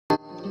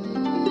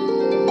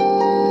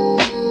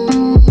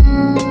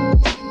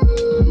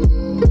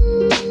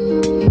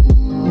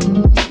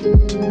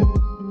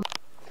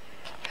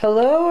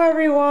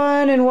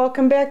and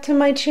welcome back to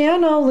my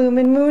channel,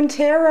 Lumen Moon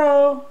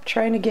Tarot.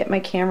 Trying to get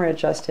my camera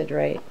adjusted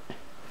right.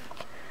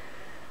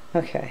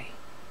 Okay.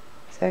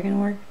 Is that gonna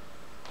work?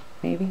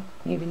 Maybe,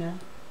 maybe not.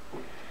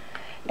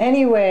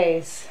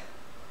 Anyways.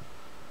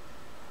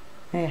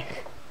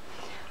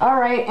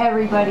 Alright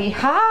everybody,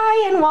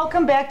 hi and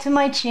welcome back to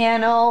my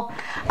channel.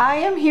 I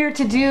am here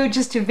to do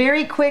just a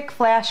very quick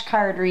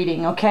flashcard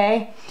reading,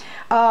 okay?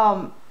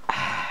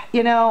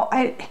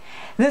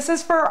 This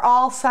is for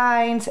all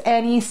signs,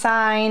 any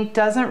sign,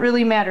 doesn't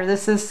really matter.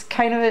 This is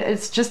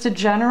it's just a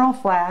general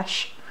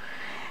flash.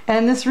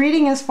 And this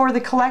reading is for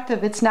the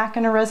collective. It's not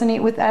going to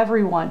resonate with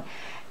everyone.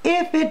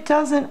 If it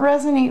doesn't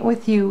resonate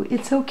with you,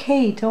 it's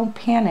okay, don't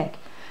panic.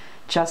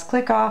 Just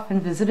click off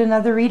and visit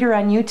another reader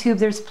on YouTube.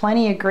 There's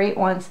plenty of great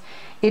ones.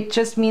 It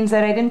just means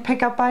that I didn't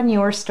pick up on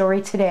your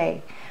story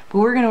today. But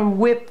we're going to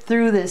whip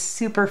through this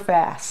super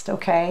fast,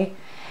 okay?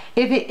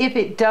 If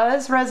it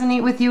does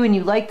resonate with you and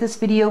you like this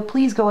video,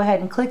 please go ahead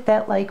and click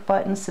that like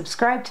button,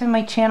 subscribe to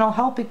my channel,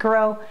 help it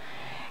grow.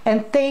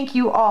 And thank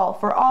you all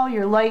for all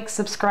your likes,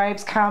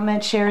 subscribes,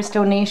 comments, shares,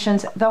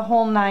 donations, the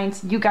whole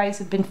nines. You guys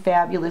have been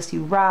fabulous.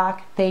 You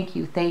rock. Thank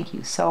you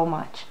so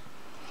much.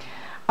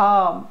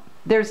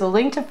 There's a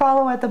link to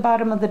follow at the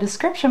bottom of the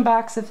description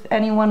box if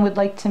anyone would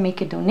like to make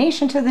a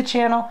donation to the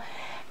channel.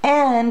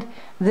 And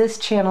this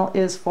channel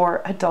is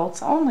for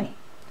adults only.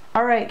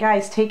 Alright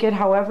guys, take it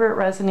however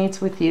it resonates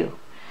with you.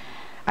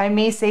 I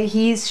may say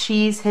he's,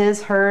 she's,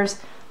 his,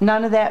 hers.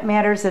 None of that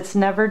matters. It's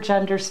never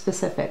gender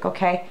specific,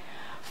 okay?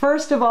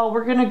 First of all,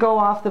 we're going to go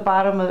off the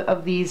bottom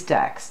of these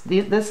decks.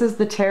 This is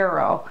the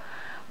tarot,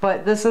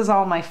 but this is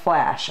all my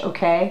flash,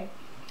 okay?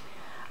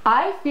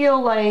 I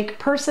feel like,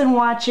 person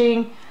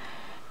watching,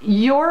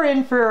 you're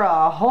in for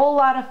a whole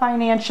lot of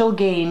financial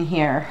gain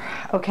here,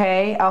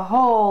 okay? A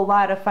whole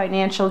lot of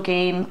financial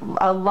gain.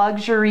 A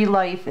luxury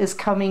life is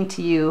coming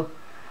to you.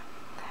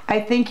 I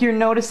think you're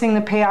noticing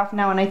the payoff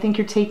now, and I think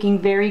you're taking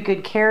very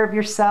good care of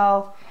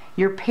yourself.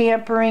 You're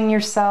pampering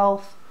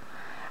yourself.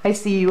 I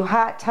see you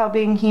hot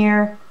tubbing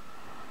here.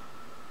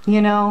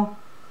 You know,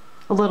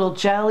 a little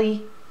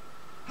jelly.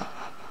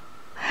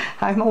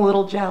 I'm a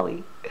little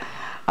jelly.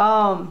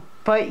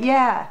 But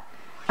yeah,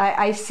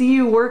 I see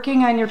you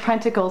working on your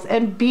pentacles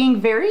and being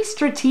very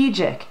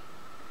strategic.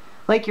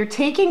 Like you're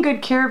taking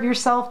good care of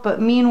yourself, but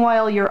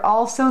meanwhile you're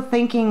also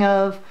thinking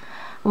of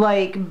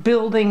like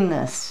building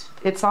this.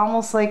 It's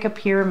almost like a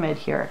pyramid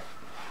here.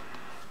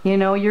 You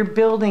know, you're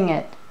building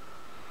it.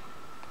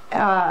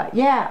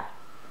 Yeah.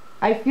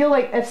 I feel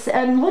like it's,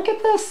 and look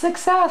at this,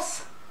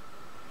 success.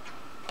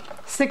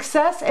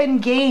 Success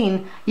and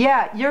gain.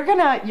 Yeah, you're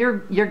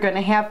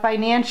gonna have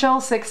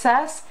financial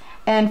success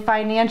and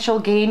financial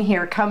gain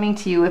here coming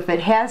to you. If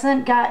it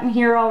hasn't gotten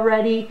here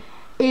already,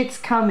 it's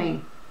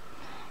coming.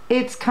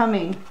 It's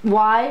coming.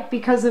 Why?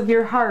 Because of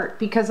your heart,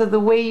 because of the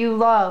way you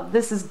love.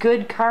 This is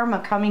good karma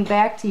coming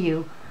back to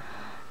you.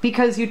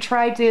 Because you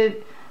tried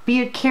to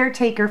be a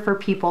caretaker for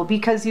people,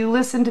 because you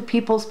listen to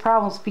people's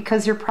problems,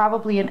 because you're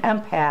probably an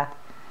empath.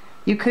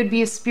 You could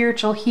be a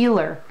spiritual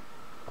healer.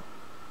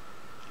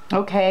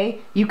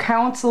 Okay? You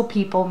counsel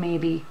people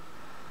maybe.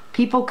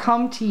 People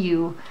come to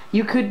you.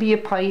 You could be a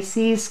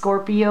Pisces,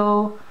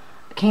 Scorpio,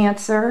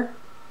 Cancer.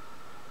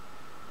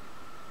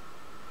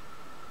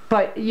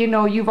 But you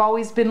know, you've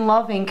always been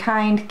loving,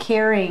 kind,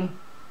 caring.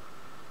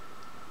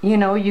 You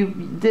know,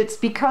 it's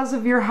because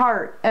of your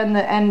heart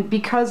and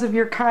because of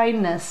your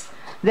kindness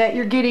that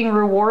you're getting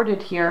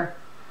rewarded here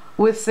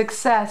with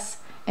success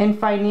and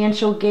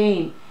financial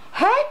gain.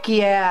 Heck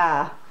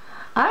yeah!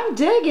 I'm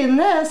digging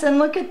this, and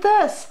look at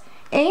this.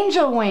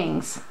 Angel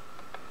wings.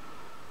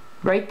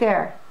 Right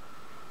there.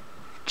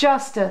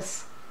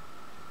 Justice.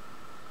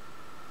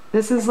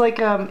 This is like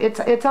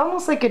it's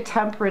almost like a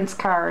temperance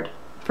card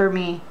for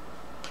me.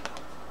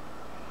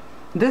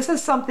 This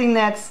is something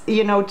that's,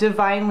 you know,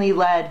 divinely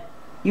led.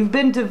 You've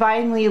been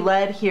divinely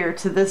led here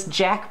to this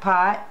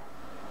jackpot.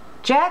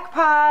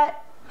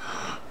 Jackpot!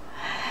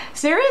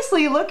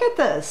 Seriously, look at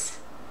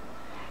this.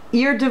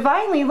 You're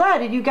divinely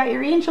led and you got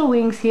your angel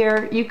wings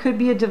here. You could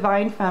be a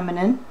divine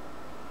feminine.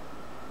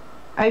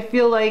 I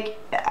feel like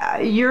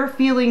you're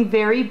feeling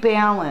very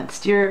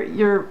balanced.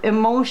 Your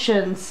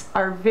emotions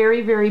are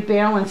very, very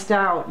balanced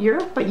out.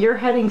 But you're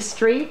heading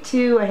straight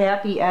to a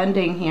happy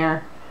ending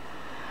here.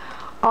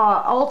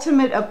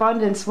 Ultimate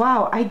abundance.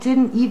 Wow, I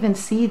didn't even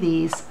see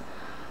these.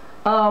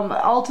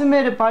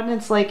 Ultimate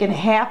abundance, like a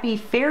happy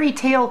fairy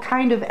tale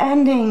kind of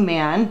ending,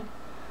 man.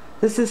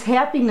 This is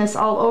happiness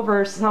all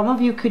over. Some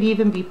of you could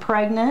even be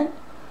pregnant.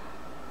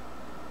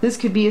 This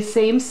could be a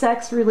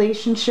same-sex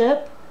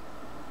relationship.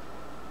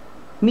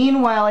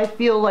 Meanwhile, I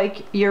feel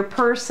like your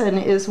person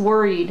is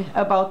worried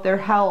about their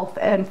health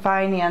and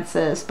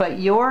finances, but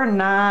you're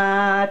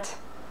not.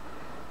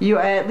 You,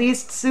 at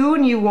least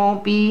soon you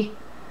won't be.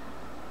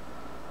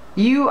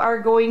 You are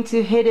going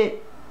to hit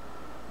it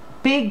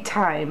big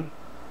time.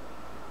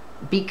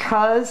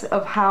 Because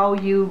of how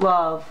you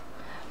love,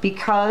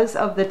 because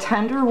of the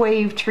tender way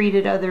you've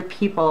treated other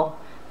people,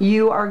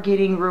 you are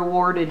getting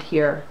rewarded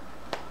here.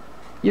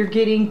 You're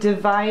getting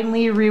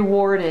divinely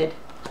rewarded.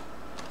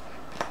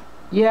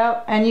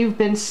 Yep, and you've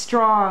been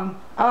strong.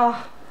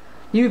 Oh,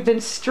 you've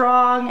been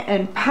strong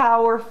and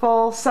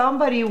powerful.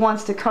 Somebody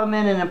wants to come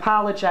in and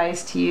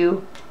apologize to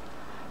you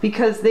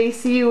because they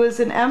see you as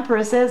an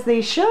empress, as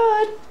they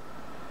should.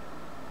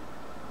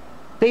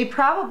 They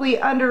probably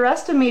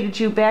underestimated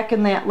you back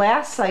in that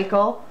last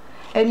cycle,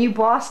 and you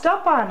bossed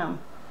up on them.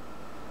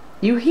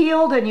 You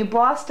healed and you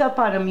bossed up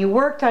on them. You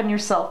worked on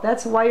yourself.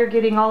 That's why you're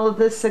getting all of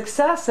this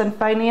success and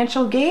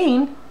financial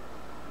gain,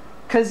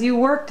 because you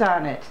worked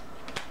on it.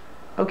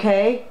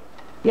 Okay?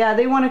 Yeah,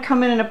 they want to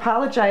come in and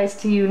apologize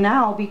to you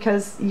now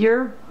because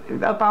you're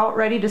about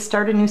ready to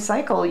start a new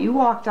cycle. You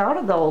walked out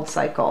of the old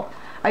cycle.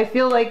 I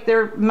feel like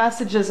their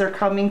messages are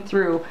coming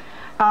through.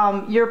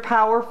 You're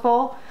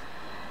powerful.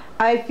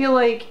 I feel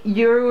like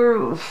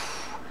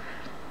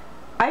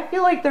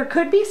there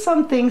could be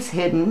some things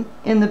hidden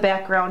in the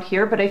background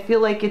here, but I feel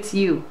like it's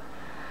you.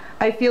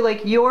 I feel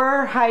like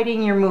you're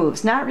hiding your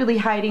moves. Not really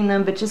hiding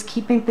them, but just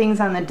keeping things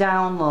on the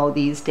down low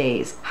these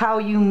days. How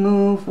you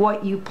move,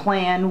 what you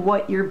plan,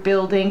 what you're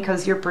building,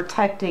 because you're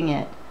protecting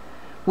it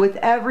with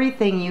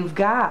everything you've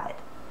got.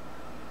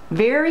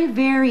 Very,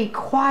 very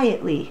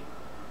quietly.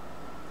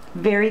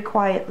 Very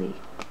quietly.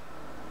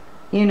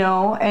 You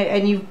know,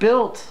 and you've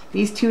built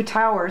these 2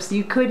 towers.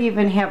 You could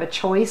even have a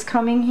choice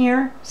coming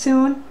here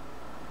soon.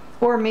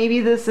 Or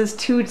maybe this is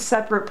 2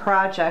 separate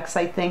projects,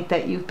 I think,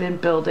 that you've been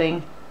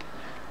building.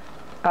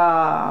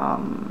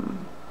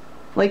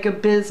 Like a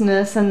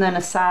business and then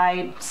a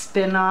side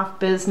spin-off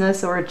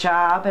business, or a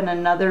job and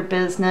another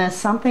business,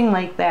 something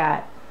like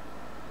that.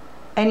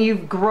 And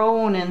you've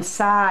grown in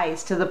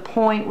size to the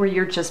point where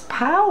you're just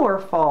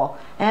powerful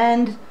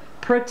and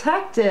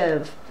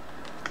protective,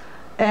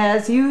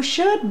 as you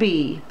should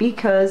be,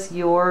 because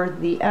you're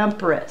the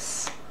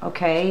Empress,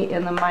 okay,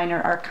 in the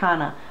Minor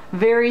Arcana.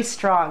 Very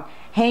strong,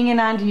 hanging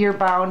on to your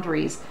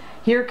boundaries.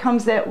 Here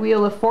comes that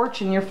Wheel of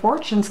Fortune. Your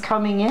fortune's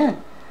coming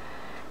in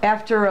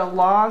after a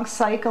long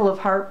cycle of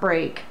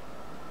heartbreak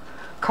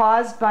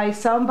caused by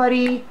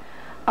somebody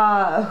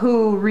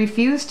who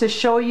refused to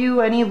show you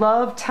any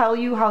love, tell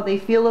you how they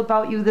feel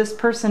about you. This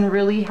person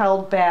really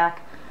held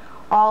back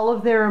all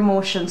of their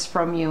emotions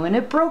from you, and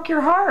it broke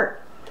your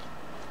heart.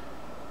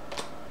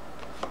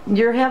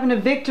 You're having a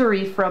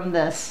victory from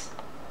this.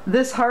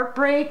 This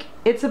heartbreak,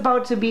 it's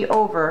about to be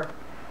over.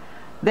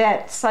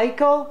 That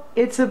cycle,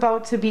 it's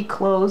about to be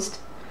closed,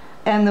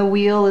 and the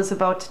wheel is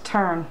about to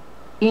turn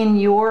in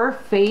your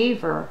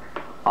favor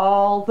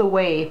all the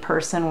way,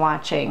 person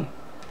watching.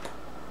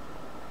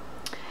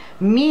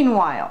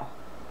 Meanwhile,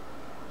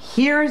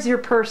 here's your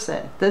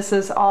person. This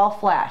is all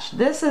flash.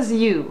 This is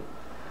you.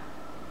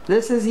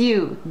 This is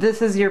you.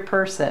 This is your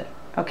person,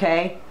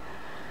 okay?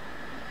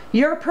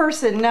 Your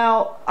person,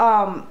 now,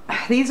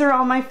 these are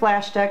all my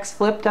flash decks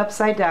flipped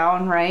upside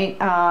down, right?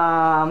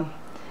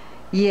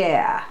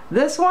 Yeah,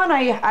 this one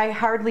I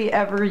hardly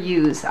ever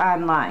use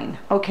online,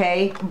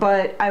 okay?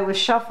 But I was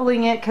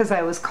shuffling it because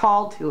I was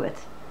called to it.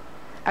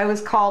 I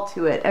was called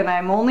to it, and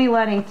I'm only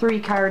letting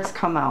 3 cards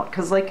come out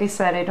because, like I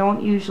said, I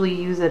don't usually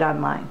use it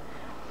online.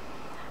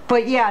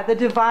 But yeah, the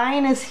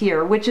Divine is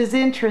here, which is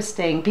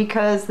interesting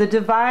because the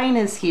Divine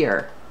is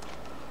here.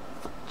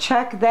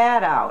 Check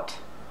that out.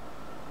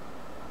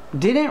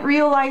 Didn't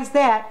realize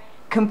that.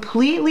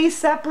 Completely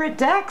separate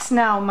decks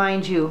now,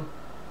 mind you.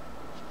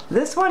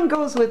 This one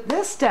goes with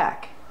this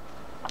deck.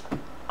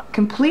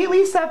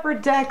 Completely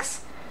separate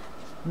decks.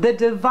 The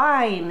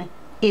Divine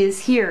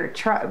is here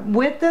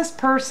with this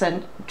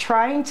person,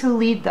 trying to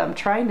lead them,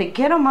 trying to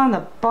get them on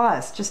the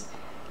bus. Just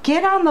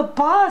get on the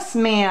bus,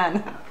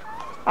 man.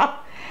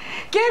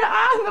 Get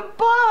on the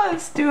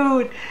bus,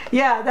 dude.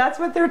 Yeah, that's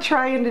what they're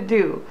trying to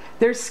do.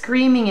 They're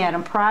screaming at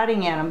him,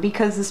 prodding at him,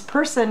 because this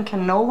person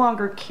can no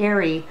longer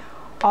carry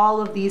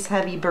all of these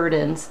heavy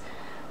burdens.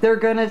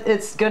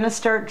 It's gonna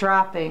start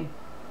dropping.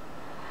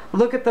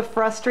 Look at the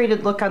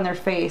frustrated look on their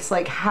face,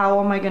 like, how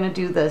am I gonna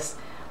do this?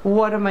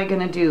 What am I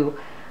gonna do?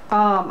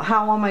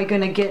 How am I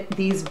gonna get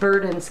these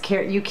burdens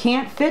carried? You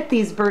can't fit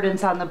these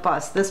burdens on the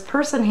bus. This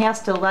person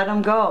has to let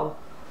them go.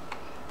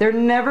 They're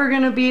never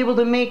gonna be able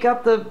to make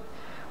up the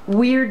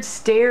weird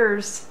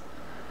stairs.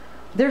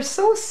 They're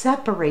so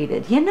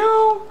separated, you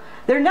know?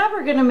 They're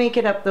never gonna make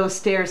it up those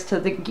stairs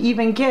to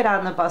even get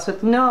on the bus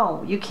with,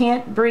 no, you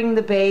can't bring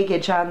the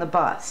baggage on the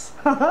bus.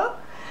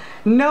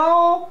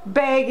 No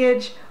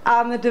baggage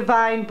on the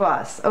Divine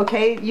bus,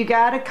 okay? You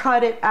gotta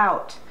cut it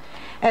out.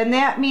 And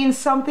that means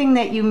something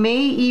that you may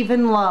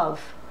even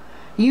love.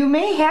 You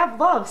may have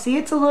love. See,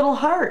 it's a little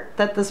heart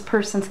that this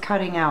person's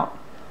cutting out.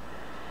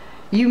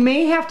 You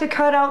may have to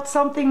cut out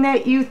something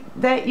that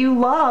you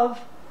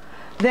love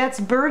that's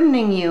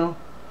burdening you,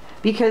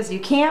 because you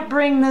can't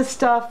bring this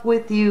stuff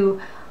with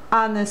you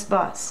on this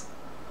bus.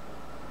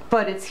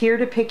 But it's here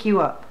to pick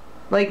you up.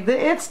 Like,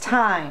 it's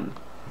time,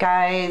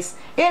 guys.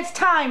 It's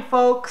time,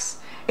 folks.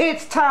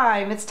 It's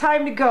time. It's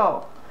time to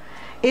go.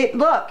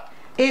 Look,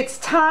 it's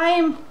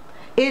time.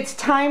 It's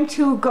time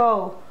to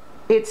go.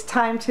 It's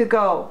time to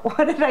go.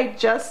 What did I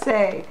just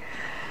say?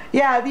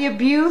 Yeah, the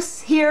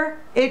abuse here,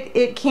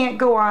 it can't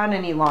go on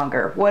any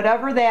longer.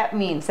 Whatever that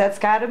means, that's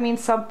got to mean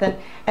something.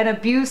 And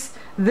abuse,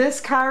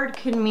 this card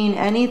can mean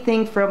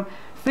anything from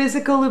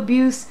physical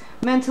abuse,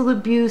 mental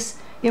abuse,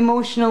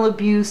 emotional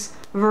abuse,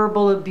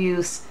 verbal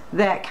abuse,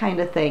 that kind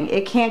of thing.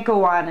 It can't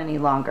go on any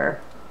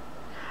longer.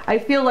 I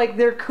feel like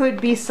there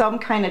could be some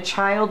kind of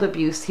child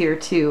abuse here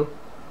too.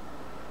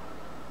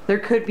 There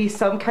could be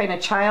some kind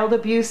of child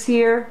abuse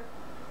here.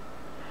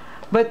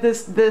 But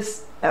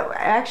this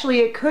actually,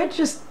 it could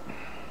just,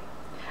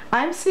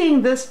 I'm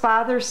seeing this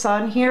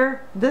father-son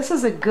here. This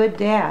is a good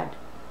dad.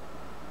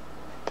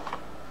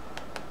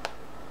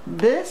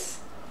 This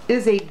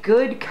is a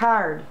good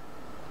card.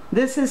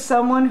 This is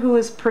someone who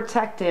is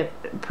protective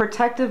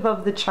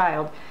of the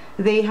child.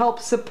 They help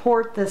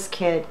support this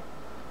kid.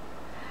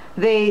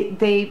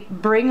 They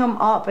bring them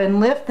up and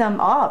lift them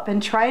up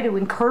and try to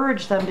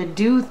encourage them to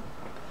do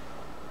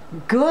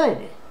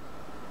good.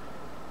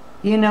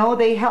 You know,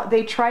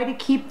 they try to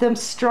keep them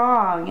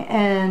strong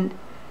and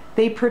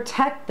they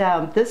protect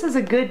them. This is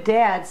a good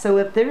dad. So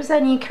if there's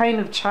any kind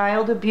of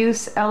child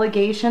abuse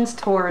allegations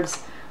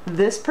towards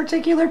this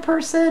particular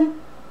person,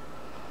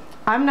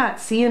 I'm not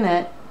seeing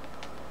it.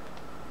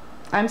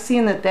 I'm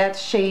seeing that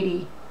that's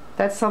shady.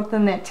 That's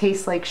something that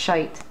tastes like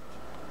shite.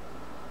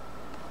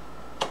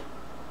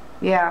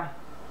 Yeah.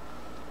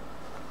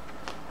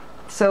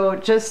 So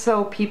just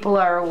so people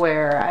are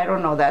aware, I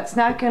don't know, that's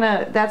not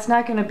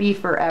gonna be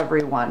for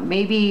everyone.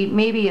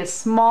 Maybe a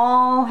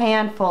small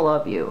handful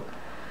of you.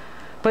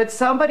 But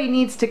somebody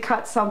needs to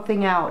cut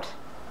something out.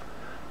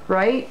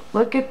 Right?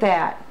 Look at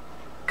that.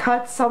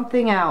 Cut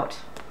something out.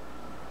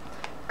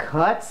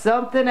 Cut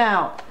something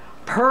out.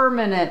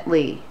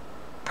 Permanently.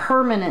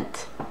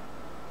 Permanent.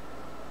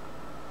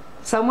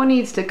 Someone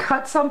needs to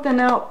cut something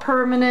out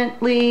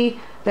permanently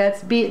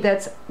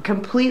that's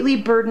completely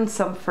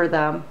burdensome for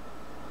them.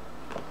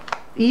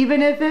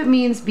 Even if it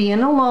means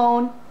being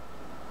alone,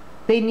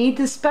 they need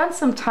to spend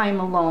some time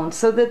alone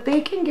so that they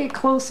can get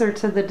closer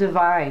to the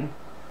divine.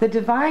 The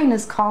divine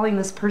is calling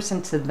this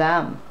person to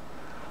them.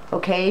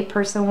 Okay,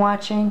 person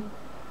watching?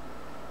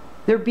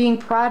 They're being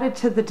prodded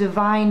to the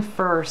divine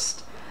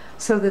first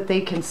so that they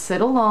can sit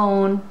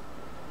alone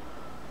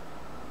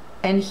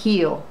and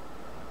heal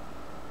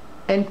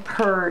and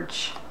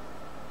purge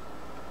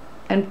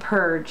and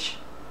purge.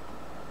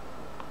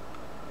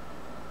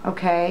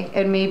 Okay,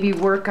 and maybe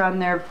work on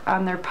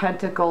their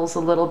pentacles a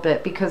little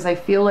bit, because I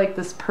feel like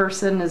this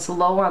person is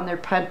low on their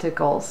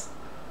pentacles.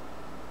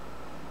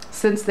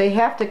 Since they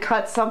have to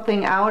cut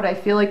something out, I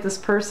feel like this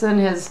person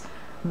has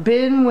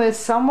been with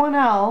someone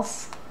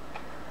else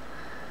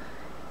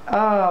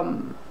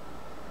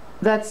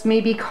that's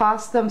maybe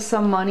cost them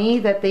some money,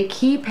 that they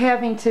keep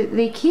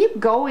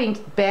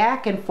going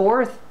back and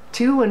forth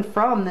to and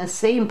from the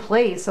same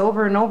place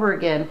over and over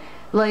again.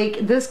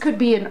 Like, this could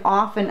be an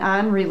off and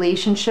on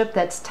relationship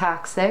that's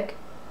toxic.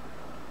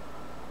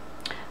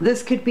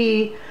 This could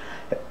be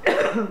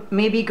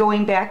maybe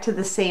going back to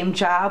the same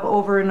job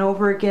over and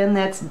over again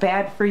that's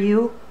bad for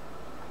you.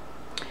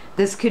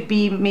 This could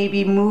be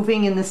maybe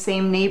moving in the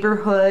same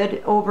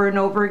neighborhood over and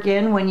over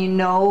again when you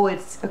know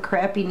it's a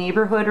crappy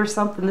neighborhood or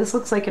something. This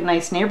looks like a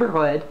nice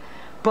neighborhood,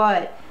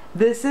 but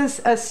this is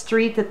a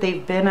street that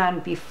they've been on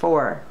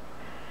before,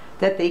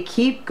 that they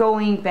keep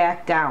going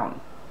back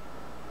down.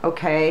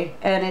 Okay,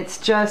 and it's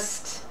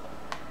just,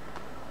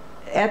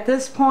 at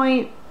this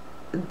point,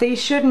 they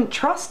shouldn't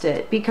trust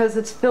it because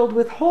it's filled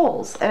with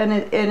holes, and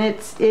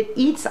it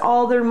eats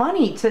all their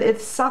money,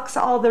 it sucks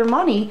all their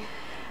money,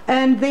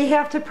 and they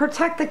have to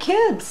protect the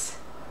kids.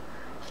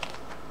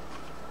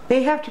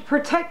 They have to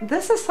protect.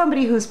 This is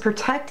somebody who's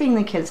protecting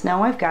the kids.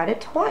 Now I've got it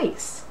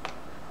twice.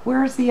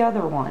 Where's the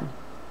other one?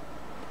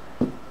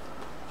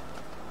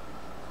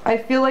 I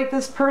feel like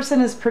this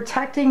person is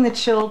protecting the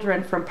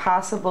children from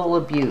possible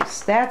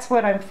abuse. That's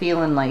what I'm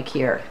feeling like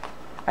here.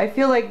 I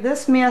feel like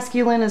this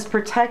masculine is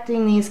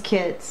protecting these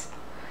kids.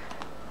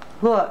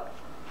 Look,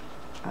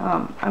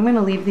 I'm going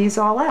to leave these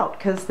all out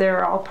because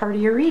they're all part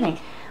of your reading.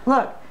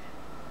 Look,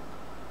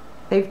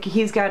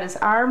 he's got his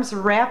arms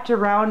wrapped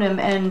around him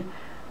and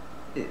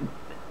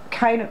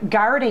kind of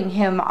guarding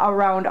him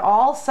around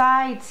all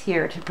sides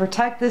here to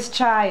protect this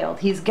child.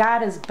 He's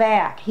got his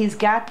back. He's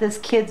got this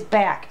kid's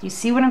back. Do you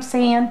see what I'm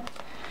saying?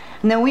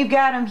 And then we've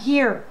got him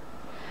here,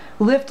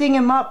 lifting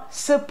him up,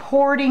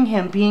 supporting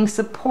him, being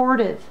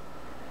supportive,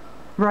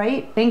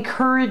 right?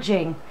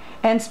 Encouraging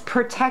and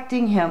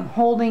protecting him,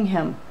 holding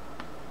him,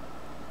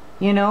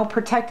 you know,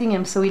 protecting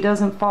him so he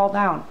doesn't fall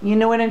down. You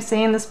know what I'm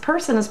saying? This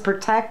person is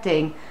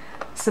protecting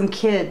some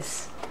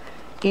kids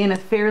in a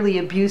fairly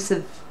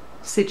abusive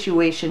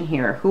situation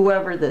here,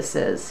 whoever this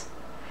is.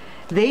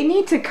 They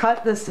need to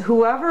cut this.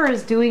 Whoever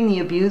is doing the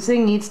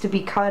abusing needs to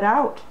be cut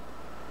out.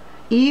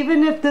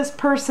 Even if this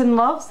person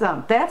loves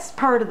them. That's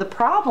part of the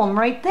problem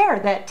right there.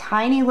 That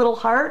tiny little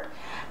heart.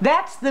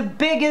 That's the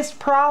biggest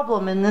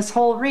problem in this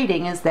whole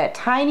reading, is that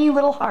tiny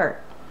little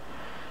heart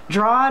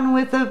drawn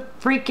with a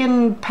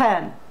freaking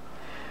pen.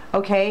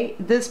 Okay,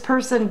 this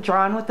person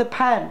drawn with a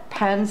pen.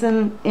 Pens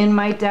in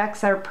my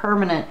decks are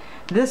permanent.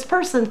 This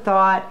person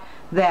thought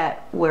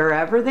that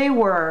wherever they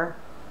were,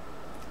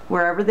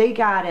 wherever they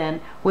got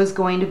in, was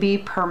going to be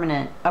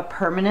permanent, a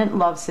permanent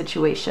love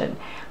situation.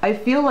 I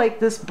feel like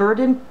this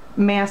burdened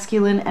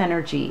masculine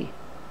energy,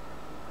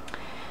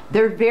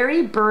 they're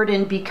very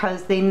burdened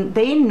because they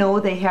know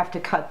they have to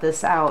cut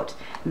this out.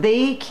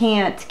 They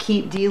can't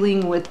keep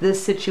dealing with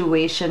this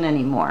situation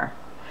anymore.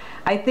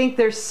 I think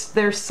their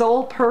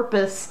sole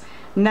purpose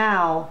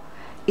now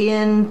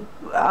in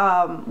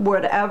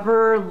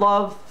whatever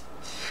love,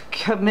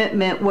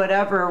 commitment,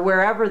 whatever,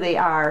 wherever they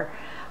are,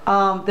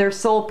 their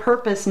sole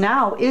purpose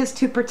now is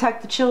to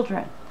protect the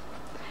children.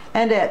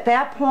 And at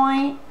that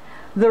point,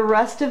 the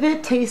rest of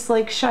it tastes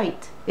like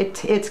shite.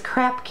 It's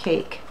crap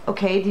cake.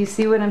 Okay, do you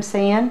see what I'm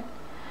saying?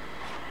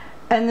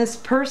 And this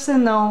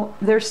person, though,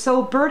 they're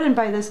so burdened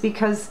by this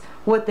because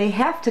what they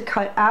have to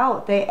cut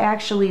out, they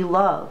actually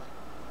love.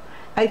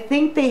 I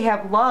think they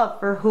have love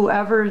for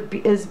whoever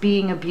is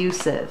being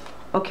abusive.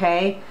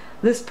 Okay?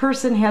 This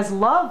person has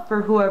love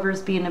for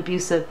whoever's being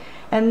abusive,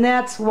 and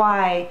that's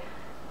why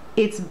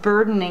it's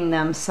burdening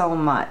them so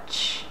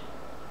much.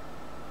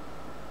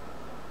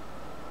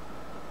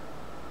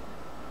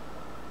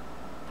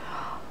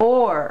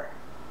 Or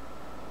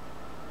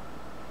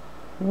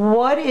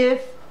what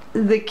if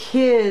the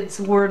kids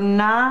were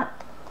not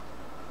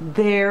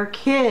their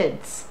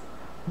kids,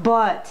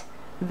 but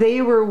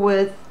they were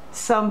with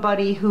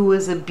somebody who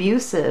was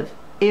abusive?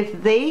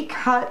 If they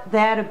cut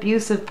that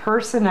abusive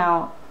person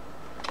out,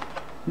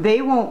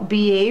 they won't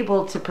be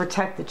able to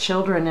protect the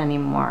children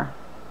anymore.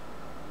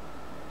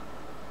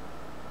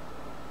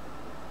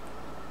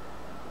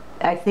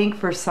 I think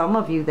for some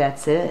of you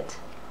that's it.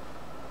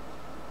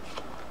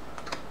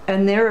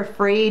 And they're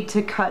afraid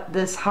to cut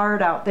this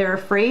heart out. They're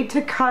afraid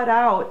to cut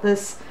out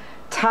this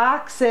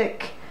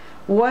toxic,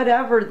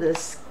 whatever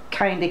this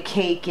kind of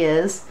cake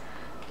is,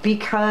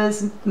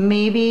 because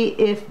maybe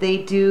if they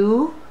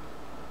do,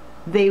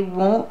 they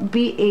won't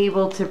be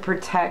able to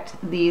protect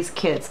these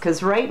kids.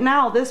 Because right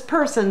now, this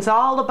person's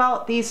all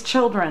about these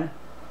children.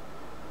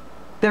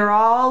 They're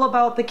all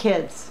about the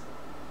kids.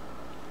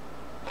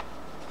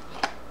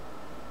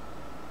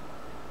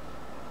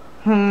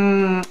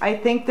 I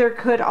think there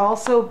could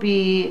also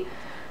be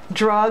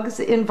drugs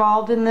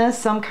involved in this,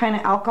 some kind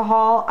of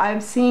alcohol. I'm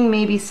seeing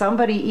maybe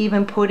somebody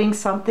even putting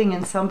something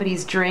in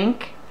somebody's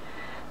drink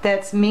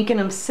that's making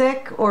them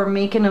sick or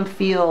making them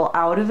feel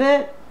out of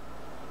it.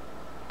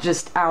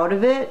 Just out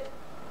of it.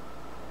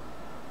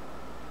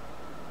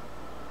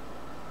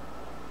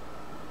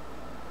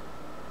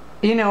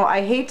 You know,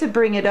 I hate to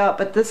bring it up,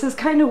 but this is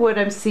kind of what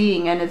I'm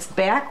seeing, and it's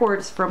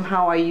backwards from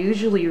how I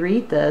usually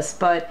read this,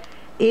 but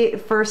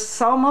for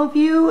some of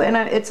you, and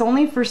it's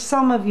only for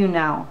some of you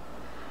now,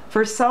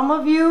 for some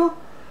of you,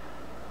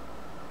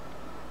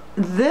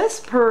 this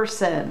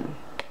person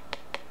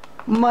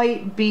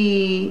might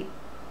be,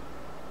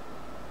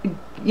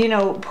 you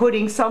know,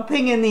 putting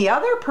something in the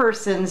other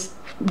person's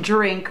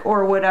drink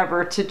or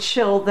whatever to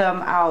chill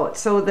them out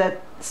so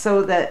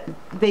that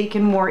they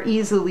can more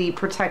easily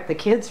protect the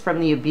kids from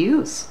the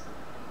abuse.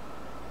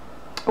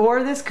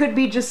 Or this could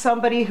be just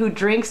somebody who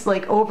drinks,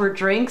 like over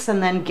drinks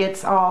and then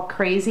gets all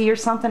crazy or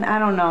something. I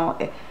don't know.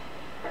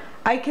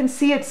 I can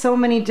see it so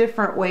many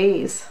different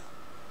ways,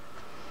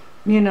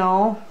 you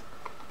know.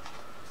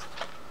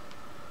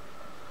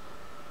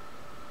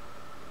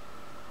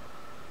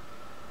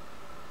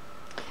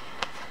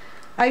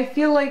 I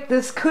feel like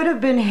this could have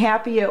been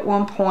happy at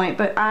one point,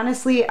 but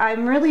honestly,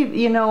 I'm really,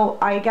 you know,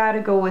 I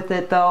gotta go with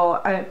it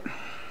though.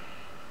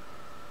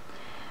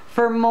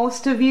 For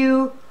most of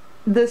you,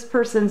 this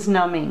person's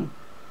numbing.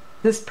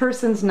 This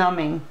person's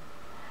numbing.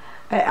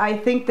 I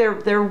think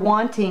they're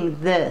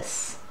wanting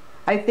this.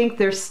 I think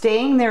they're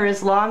staying there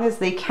as long as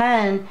they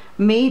can,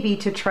 maybe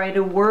to try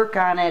to work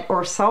on it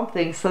or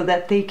something so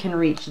that they can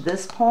reach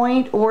this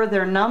point, or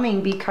they're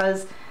numbing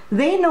because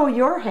they know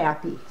you're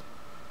happy.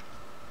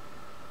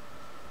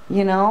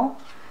 You know?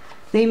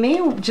 They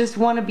may just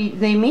want to be,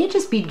 they may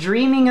just be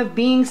dreaming of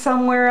being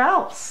somewhere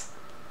else.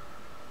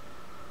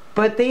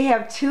 But they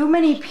have too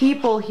many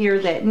people here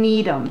that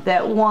need them,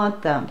 that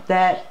want them,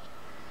 that...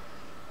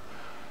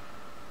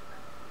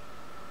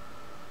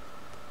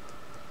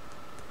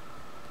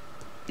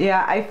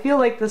 Yeah, I feel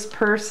like this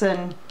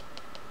person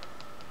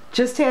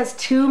just has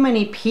too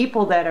many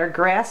people that are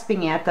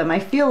grasping at them. I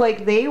feel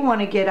like they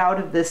want to get out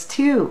of this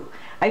too.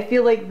 I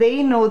feel like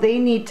they know they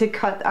need to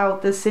cut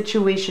out this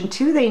situation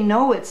too. They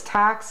know it's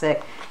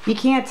toxic. You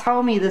can't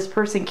tell me this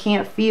person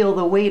can't feel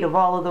the weight of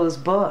all of those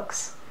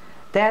books.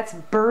 That's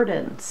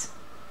burdens,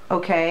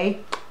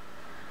 okay?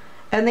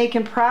 And they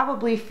can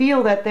probably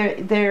feel that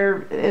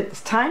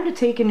it's time to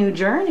take a new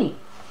journey.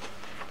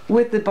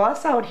 With the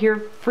bus out here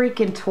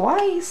freaking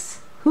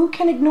twice, who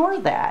can ignore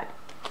that?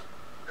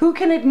 Who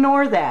can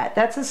ignore that?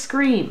 That's a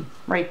scream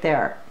right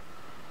there.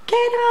 Get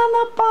on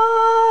the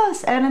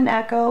bus! And an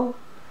echo.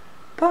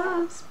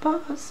 Bus,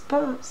 bus,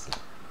 bus.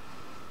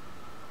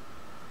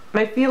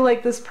 I feel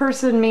like this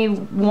person may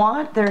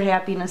want their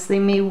happiness. They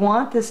may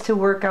want this to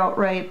work out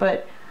right,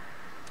 but...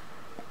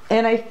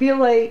 And I feel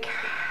like...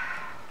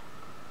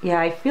 Yeah,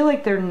 I feel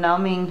like they're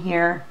numbing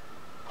here.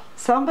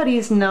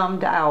 Somebody's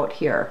numbed out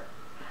here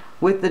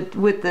with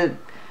the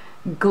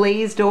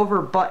glazed over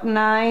button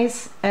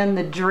eyes and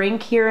the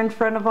drink here in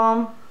front of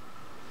them.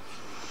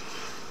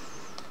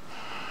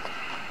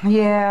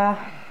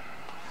 Yeah.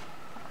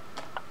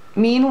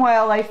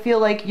 Meanwhile, I feel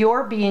like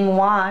you're being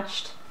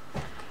watched.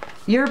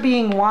 You're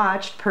being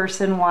watched,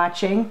 person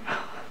watching.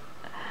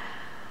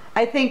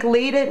 I think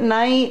late at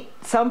night,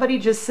 somebody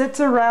just sits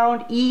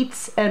around,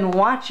 eats, and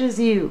watches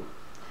you.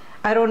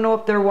 I don't know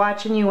if they're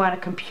watching you on a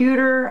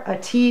computer, a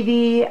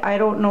TV, I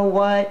don't know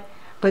what,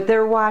 but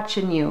they're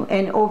watching you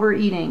and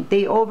overeating.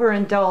 They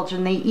overindulge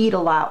and they eat a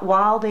lot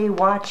while they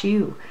watch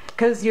you.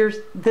 Because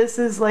this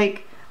is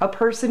like a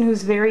person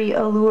who's very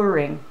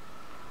alluring.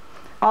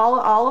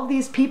 All of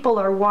these people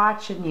are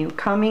watching you,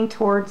 coming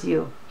towards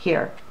you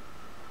here.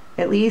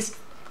 At least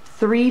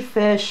 3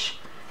 fish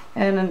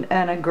and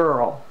a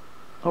girl,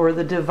 or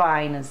the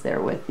divine is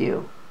there with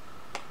you.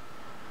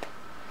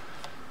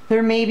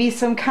 There may be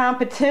some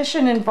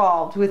competition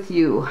involved with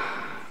you.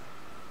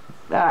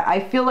 I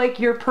feel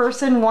like your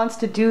person wants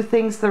to do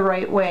things the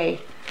right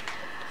way,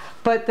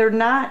 but they're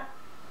not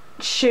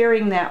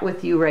sharing that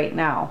with you right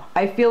now.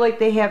 I feel like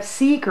they have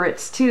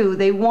secrets too.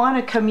 They want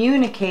to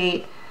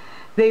communicate.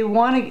 They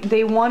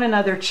want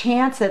another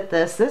chance at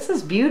this. This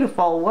is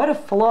beautiful. What a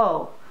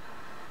flow.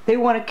 They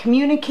want to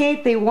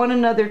communicate. They want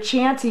another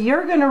chance.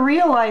 You're going to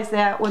realize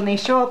that when they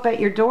show up at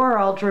your door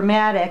all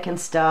dramatic and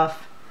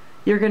stuff.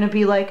 You're going to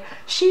be like,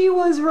 she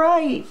was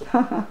right.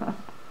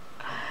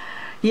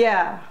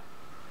 Yeah.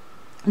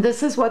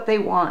 This is what they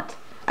want.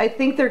 I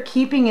think they're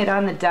keeping it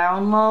on the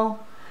down low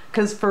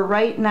because for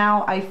right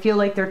now, I feel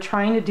like they're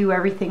trying to do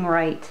everything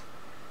right.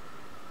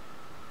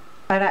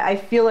 And I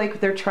feel like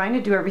they're trying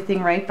to do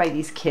everything right by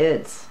these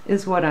kids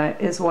is what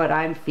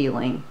I'm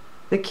feeling.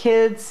 The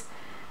kids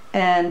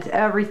and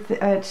everything,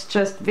 it's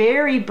just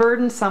very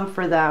burdensome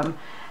for them.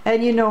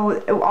 And you know,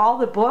 all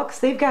the books,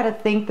 they've got to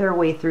think their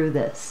way through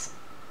this.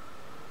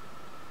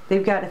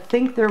 They've got to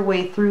think their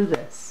way through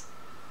this.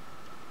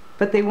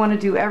 But they want to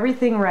do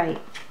everything right.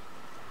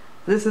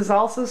 This is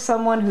also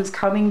someone who's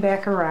coming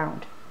back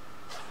around.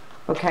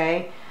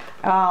 Okay?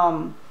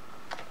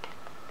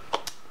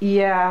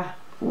 Yeah.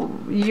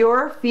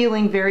 You're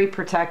feeling very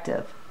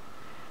protective.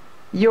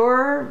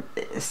 You're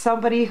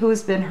somebody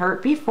who's been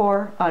hurt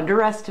before,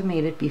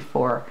 underestimated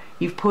before.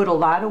 You've put a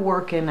lot of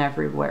work in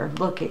everywhere.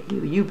 Look at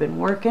you. You've been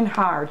working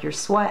hard. You're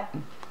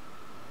sweating.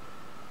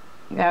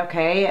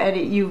 Okay?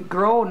 And you've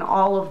grown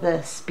all of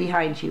this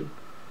behind you.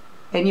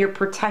 And you're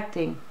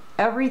protecting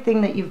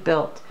everything that you've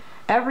built,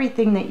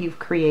 everything that you've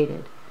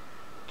created.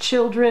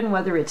 Children,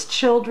 whether it's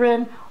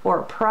children or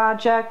a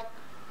project,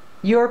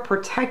 you're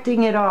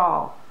protecting it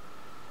all.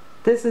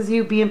 This is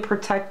you being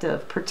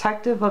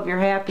protective of your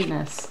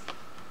happiness.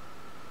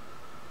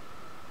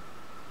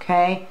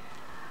 Okay?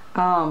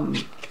 Yeah,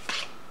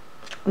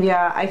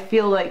 I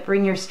feel like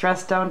bring your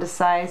stress down to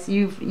size.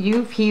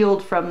 You've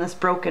healed from this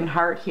broken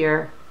heart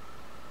here.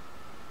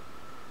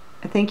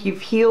 I think you've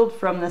healed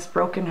from this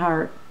broken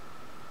heart.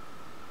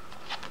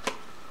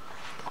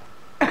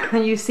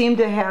 You seem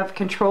to have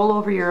control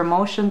over your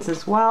emotions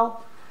as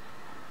well.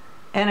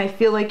 And I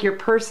feel like your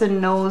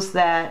person knows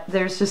that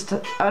there's just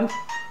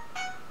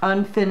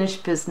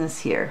unfinished business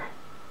here.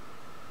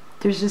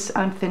 There's just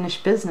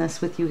unfinished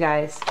business with you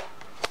guys.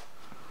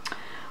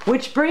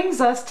 Which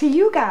brings us to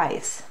you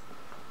guys.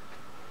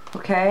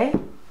 Okay?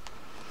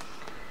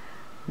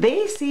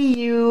 They see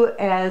you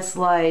as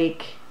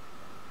like,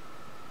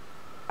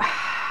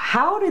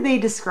 how do they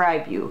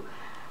describe you?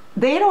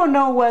 They don't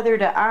know whether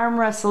to arm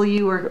wrestle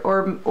you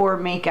or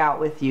make out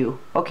with you.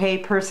 Okay,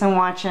 person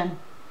watching?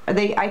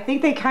 I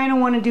think they kind of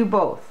want to do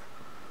both.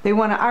 They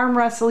want to arm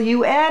wrestle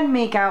you and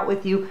make out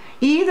with you.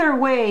 Either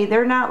way,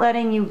 they're not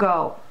letting you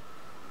go.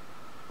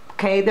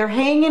 Okay, they're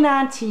hanging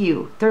on to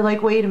you. They're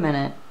like, wait a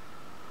minute.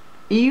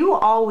 You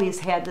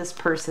always had this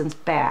person's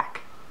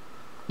back.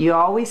 You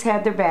always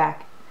had their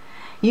back.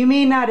 You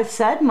may not have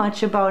said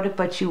much about it,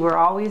 but you were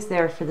always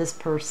there for this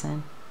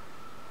person.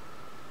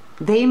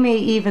 They may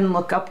even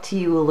look up to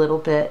you a little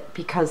bit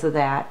because of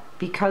that,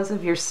 because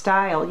of your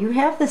style. You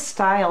have this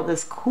style,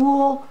 this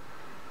cool,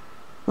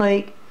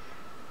 like,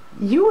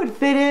 you would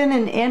fit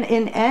in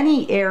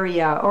any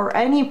area or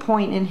any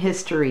point in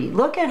history.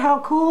 Look at how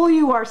cool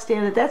you are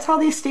standing. That's how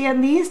they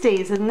stand these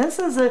days. And this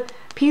is a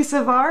piece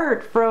of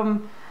art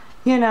from,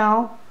 you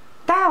know,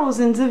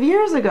 thousands of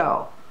years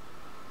ago.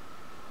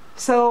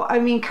 So, I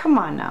mean, come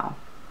on now.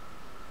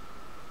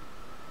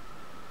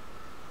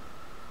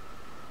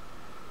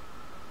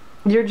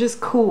 You're just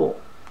cool.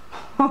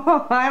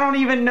 I don't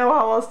even know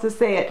how else to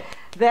say it.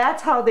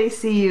 That's how they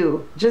see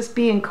you. Just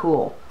being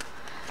cool.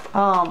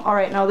 All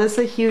right, now this is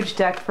a huge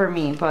deck for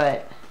me,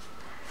 but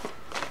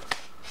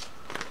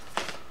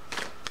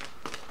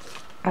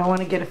I want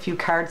to get a few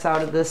cards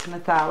out of this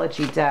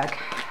mythology deck.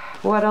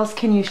 What else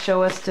can you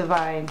show us,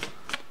 Divine?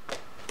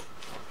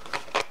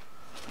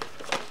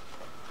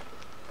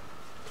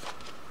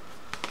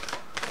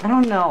 I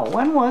don't know.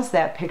 When was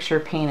that picture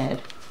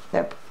painted?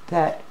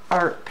 That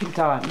art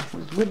done?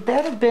 Would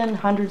that have been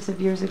hundreds of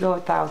years ago,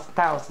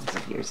 thousands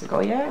of years ago?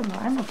 Yeah,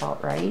 I'm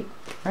about right,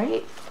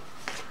 right?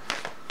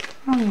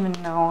 I don't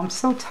even know. I'm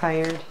so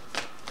tired.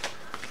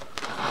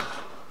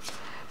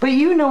 But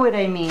you know what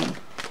I mean.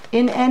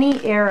 In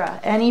any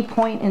era, any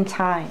point in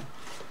time,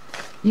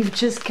 you've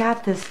just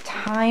got this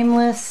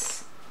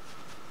timeless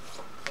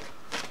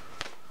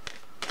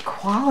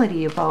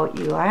quality about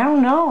you. I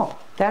don't know.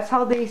 That's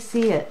how they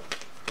see it.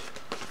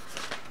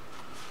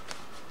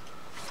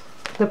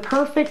 The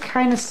perfect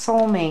kind of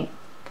soulmate,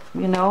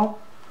 you know?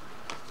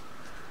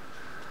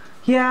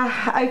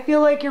 Yeah, I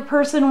feel like your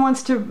person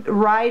wants to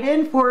ride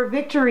in for a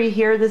victory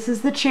here. This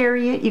is the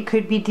Chariot. You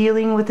could be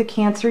dealing with a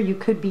Cancer. You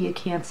could be a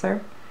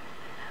Cancer.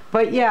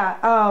 But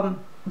yeah,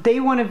 they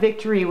want a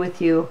victory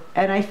with you.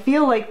 And I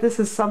feel like this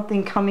is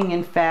something coming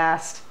in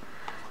fast.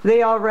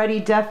 They already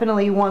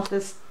definitely want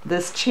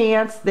this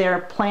chance. They're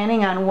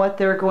planning on what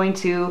they're going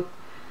to,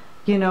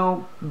 you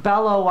know,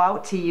 bellow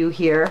out to you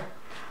here.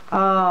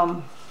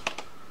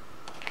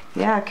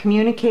 Yeah,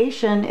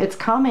 communication, it's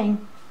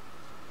coming.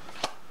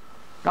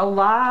 A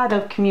lot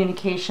of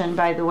communication,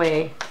 by the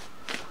way.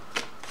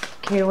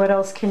 Okay, what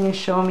else can you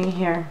show me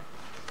here?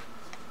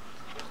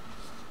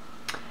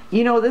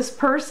 You know, this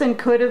person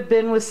could have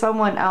been with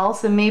someone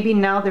else and maybe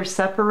now they're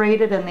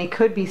separated and they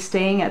could be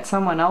staying at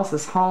someone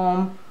else's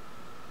home.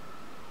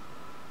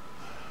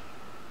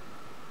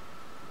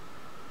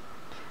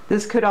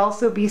 This could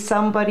also be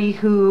somebody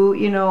who,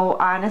 you know,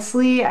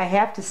 honestly, I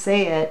have to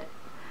say it,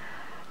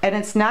 and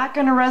it's not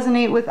going to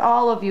resonate with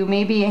all of you,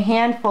 maybe a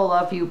handful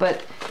of you,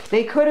 but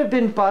they could have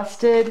been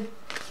busted,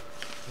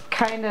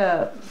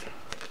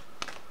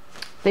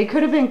 they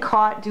could have been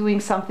caught doing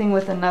something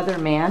with another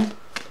man.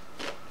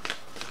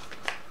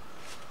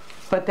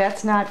 But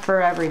that's not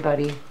for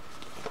everybody.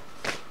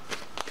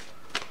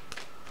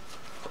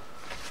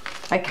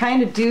 I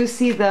kind of do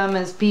see them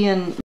as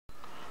being,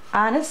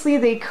 honestly,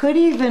 they could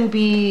even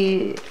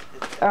be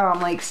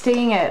like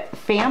staying at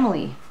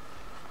family,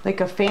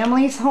 like a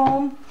family's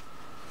home,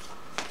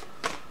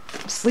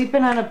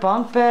 sleeping on a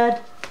bunk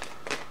bed.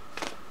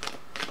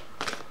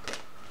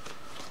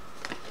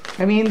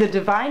 I mean, the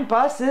divine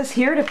bus is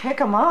here to pick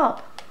them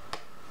up.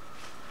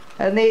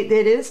 And it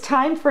is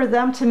time for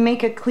them to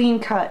make a clean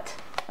cut.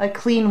 A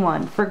clean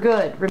one, for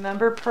good.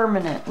 Remember,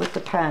 permanent with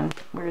the pen.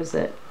 Where is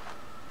it?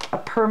 A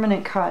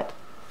permanent cut.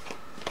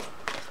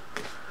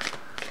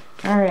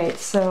 Alright,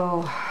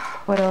 so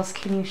what else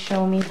can you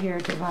show me here,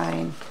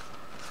 Divine?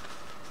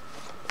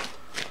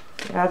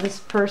 Yeah, this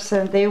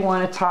person, they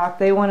want to talk.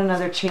 They want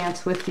another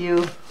chance with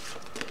you.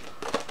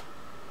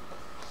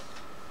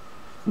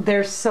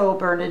 They're so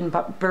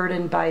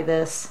burdened by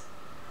this.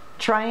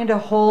 Trying to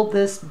hold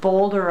this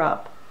boulder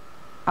up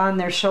on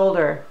their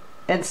shoulder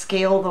and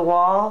scale the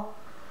wall.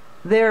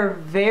 They're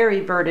very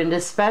burdened,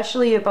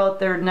 especially about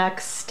their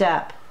next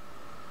step.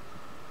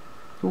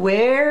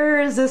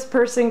 Where is this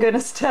person going to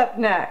step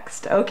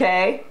next?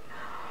 Okay,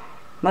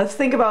 let's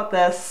think about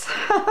this.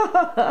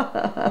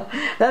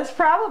 That's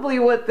probably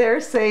what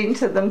they're saying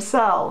to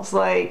themselves.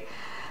 Like,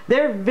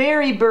 they're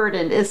very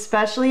burdened,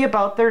 especially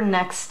about their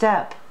next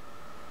step.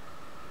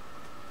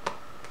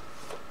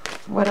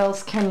 What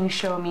else can you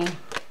show me?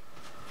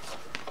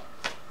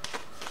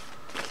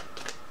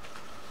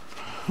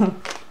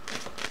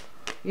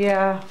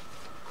 Yeah,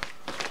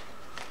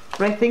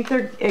 but I think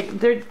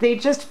they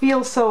just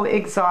feel so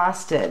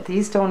exhausted.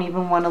 These don't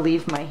even want to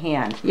leave my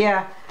hand.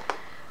 Yeah.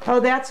 Oh,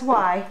 that's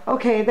why.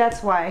 Okay,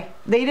 that's why.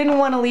 They didn't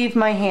want to leave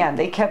my hand.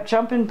 They kept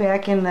jumping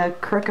back in the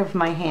crook of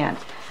my hand.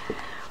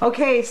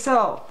 Okay,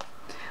 so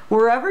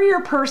wherever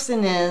your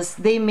person is,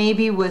 they may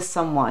be with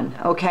someone,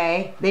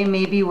 okay? They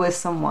may be with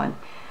someone.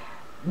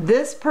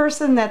 This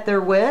person that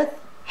they're with,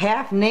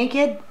 half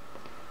naked,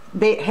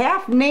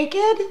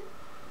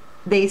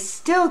 they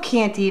still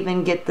can't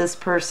even get this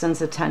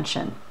person's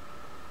attention.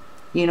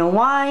 You know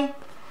why?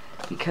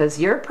 Because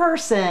your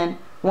person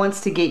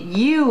wants to get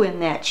you in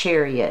that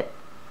chariot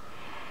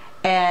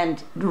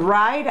and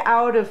ride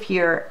out of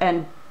here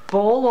and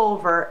bowl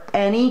over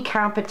any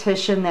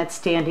competition that's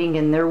standing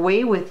in their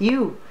way with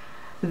you.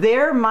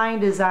 Their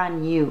mind is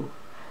on you.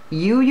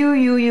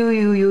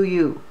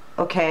 You.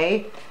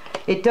 Okay?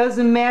 It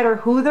doesn't matter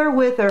who they're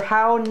with or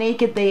how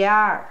naked they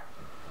are.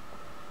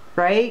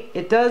 Right?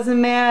 It doesn't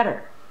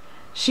matter.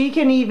 She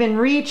can even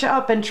reach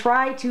up and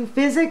try to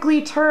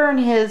physically turn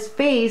his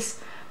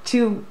face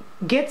to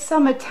get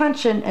some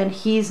attention, and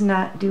he's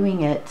not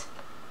doing it.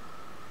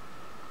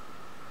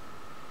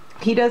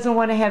 He doesn't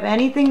want to have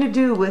anything to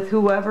do with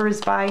whoever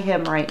is by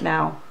him right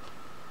now.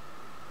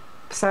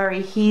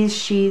 Sorry, he's,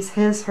 she's,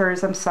 his,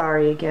 hers. I'm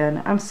sorry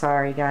again. I'm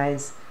sorry,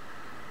 guys.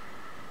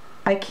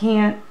 I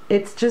can't.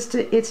 It's just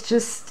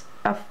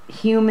a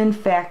human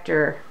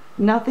factor.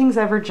 Nothing's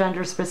ever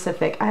gender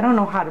specific. I don't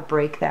know how to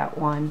break that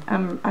one.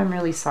 I'm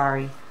really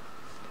sorry.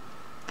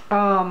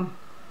 I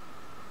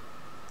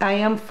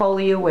am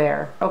fully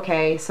aware.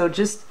 Okay, so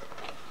just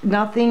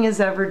nothing is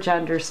ever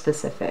gender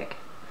specific.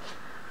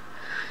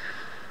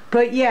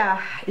 But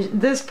yeah,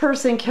 this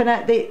person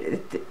cannot.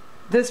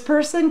 This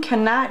person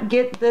cannot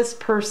get this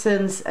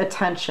person's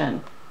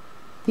attention.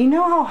 You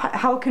know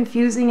how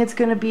confusing it's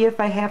going to be if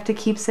I have to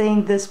keep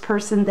saying this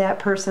person, that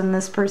person,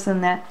 this person,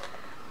 that.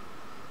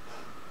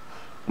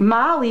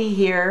 Molly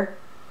here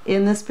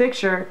in this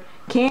picture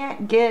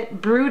can't get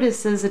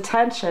Brutus's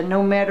attention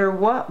no matter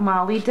what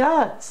Molly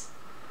does.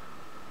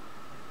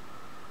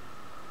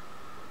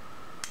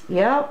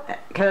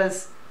 Yep,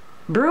 because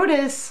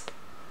Brutus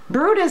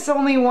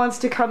only wants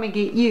to come and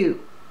get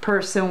you,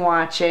 person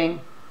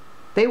watching.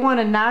 They want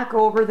to knock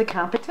over the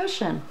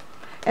competition.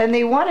 And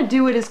they want to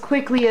do it as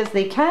quickly as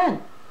they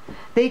can.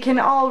 They can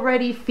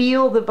already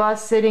feel the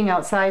bus sitting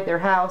outside their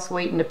house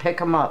waiting to pick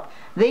them up.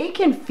 They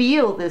can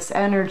feel this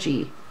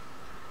energy.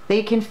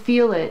 They can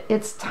feel it.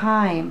 It's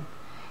time.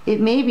 It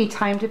may be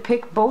time to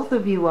pick both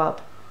of you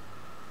up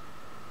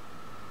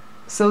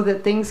so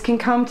that things can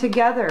come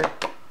together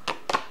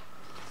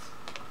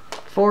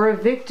for a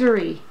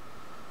victory.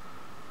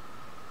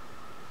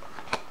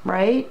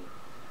 Right?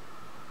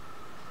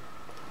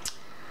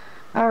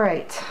 All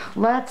right,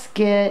 let's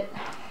get,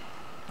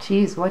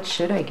 geez, what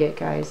should I get,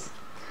 guys?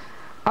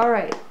 All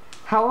right,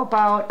 how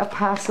about a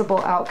possible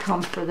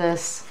outcome for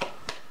this?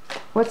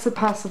 What's the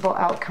possible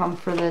outcome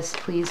for this,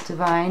 please,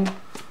 Divine?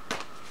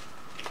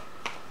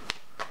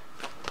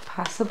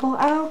 Possible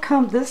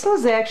outcome. This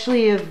was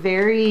actually a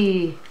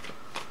very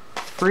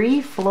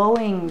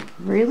free-flowing,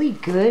 really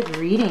good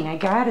reading, I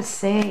gotta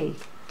say.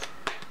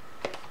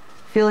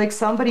 Feel like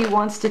somebody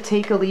wants to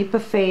take a leap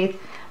of faith.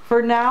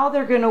 For now,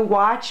 they're going to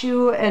watch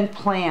you and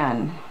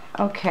plan.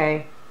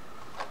 Okay.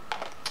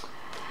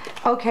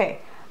 Okay,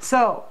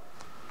 so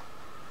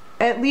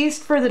at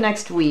least for the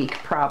next week,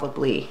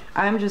 probably.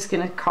 I'm just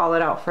going to call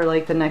it out for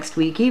like the next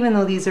week, even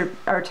though these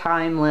are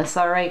timeless.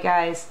 All right,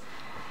 guys.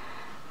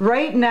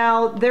 Right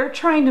now, they're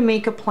trying to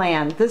make a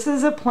plan. This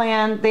is a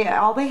plan.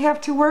 All they have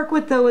to work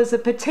with, though, is a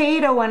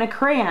potato and a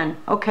crayon.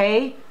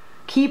 Okay?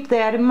 Keep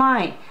that in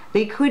mind.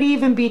 They could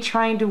even be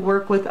trying to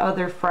work with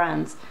other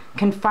friends,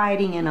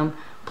 confiding in them,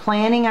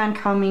 planning on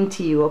coming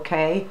to you,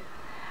 okay?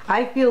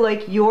 I feel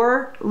like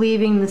you're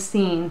leaving the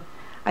scene.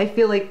 I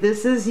feel like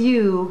this is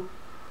you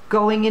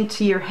going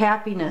into your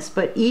happiness,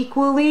 but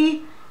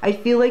equally, I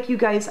feel like you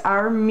guys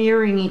are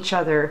mirroring each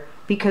other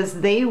because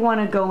they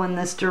want to go in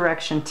this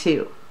direction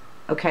too,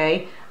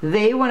 okay?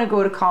 They want to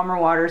go to calmer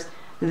waters.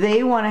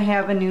 They want to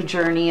have a new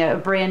journey, a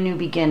brand new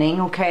beginning,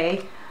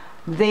 okay?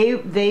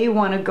 They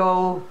want to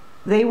go,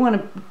 they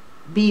want to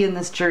be in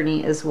this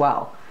journey as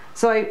well.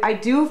 So I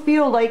do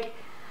feel like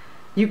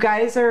you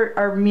guys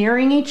are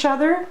mirroring each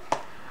other.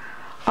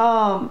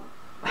 But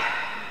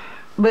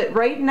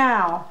right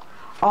now,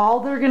 all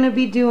they're going to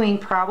be doing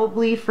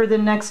probably for the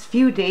next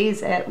few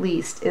days at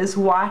least is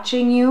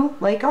watching you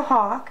like a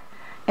hawk,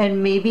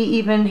 and maybe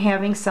even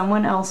having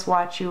someone else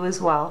watch you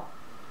as well.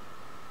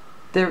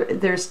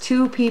 There's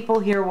two people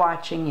here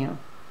watching you.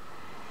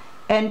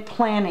 And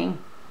planning.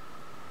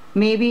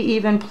 Maybe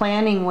even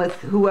planning with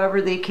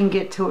whoever they can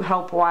get to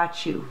help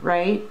watch you,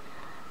 right?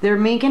 They're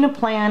making a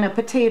plan, a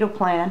potato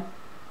plan,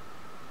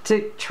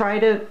 to try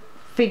to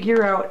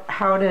figure out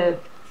how to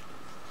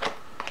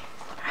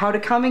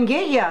come and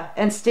get you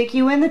and stick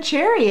you in the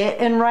chariot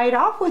and ride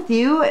off with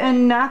you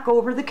and knock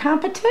over the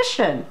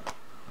competition.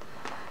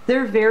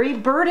 They're very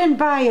burdened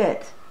by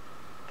it.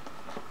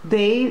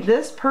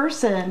 This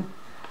person,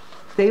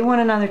 they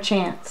want another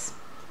chance.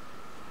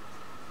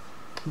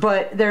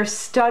 But they're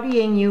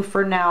studying you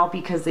for now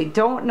because they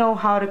don't know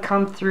how to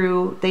come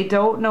through. They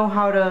don't know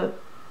how to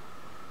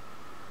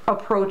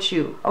approach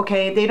you,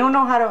 okay? They don't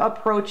know how to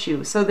approach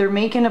you, so they're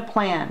making a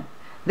plan.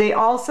 They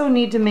also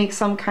need to make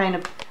some kind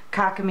of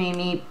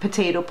cockamamie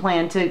potato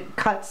plan to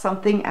cut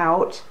something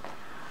out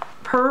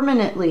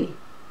permanently,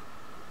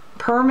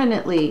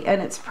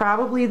 and it's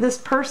probably this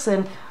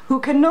person who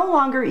can no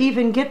longer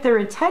even get their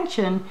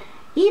attention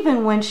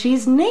even when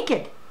she's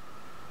naked.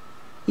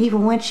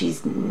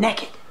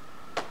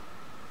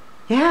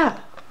 Yeah,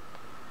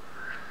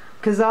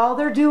 because all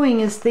they're doing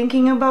is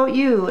thinking about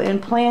you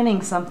and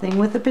planning something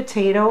with a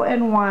potato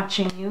and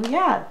watching you.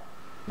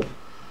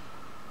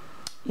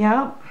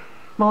 Yeah.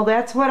 Well,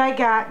 that's what I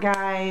got,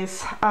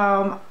 guys.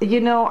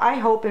 You know, I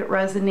hope it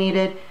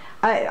resonated.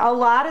 A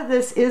lot of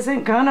this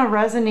isn't gonna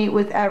resonate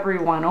with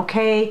everyone,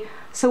 okay?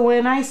 So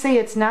when I say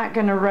it's not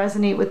gonna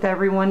resonate with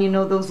everyone, you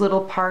know, those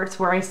little parts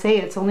where I say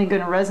it's only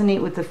gonna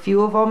resonate with a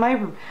few of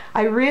them,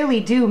 I really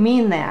do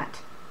mean that.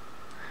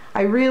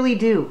 I really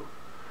do.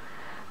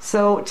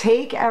 So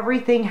take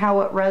everything how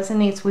it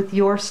resonates with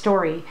your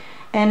story.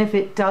 And if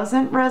it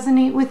doesn't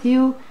resonate with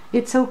you,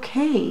 it's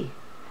okay.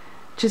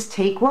 Just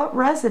take what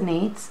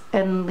resonates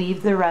and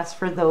leave the rest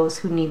for those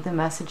who need the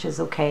messages,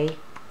 okay?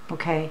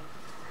 Okay?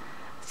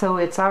 So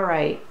it's all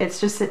right. It's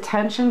just that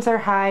tensions are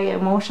high,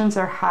 emotions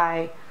are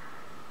high.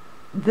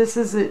 This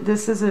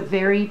is a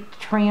very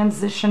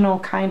transitional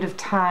kind of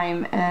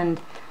time, and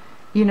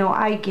you know,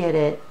 I get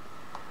it.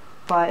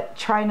 But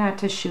try not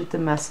to shoot the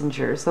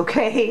messengers,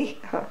 okay?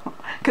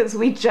 Because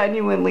we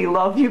genuinely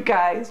love you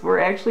guys. We're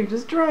actually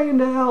just trying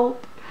to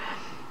help.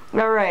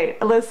 All right,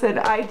 listen,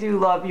 I do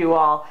love you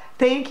all.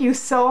 Thank you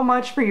so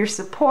much for your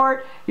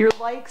support, your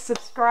likes,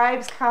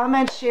 subscribes,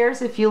 comments,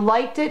 shares. If you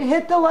liked it,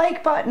 hit the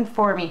like button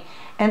for me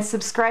and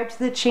subscribe to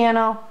the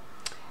channel.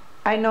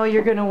 I know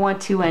you're going to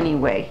want to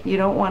anyway. You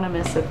don't want to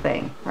miss a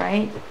thing,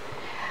 right?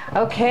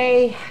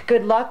 Okay,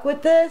 good luck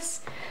with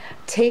this.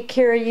 Take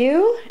care of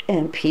you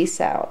and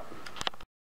peace out.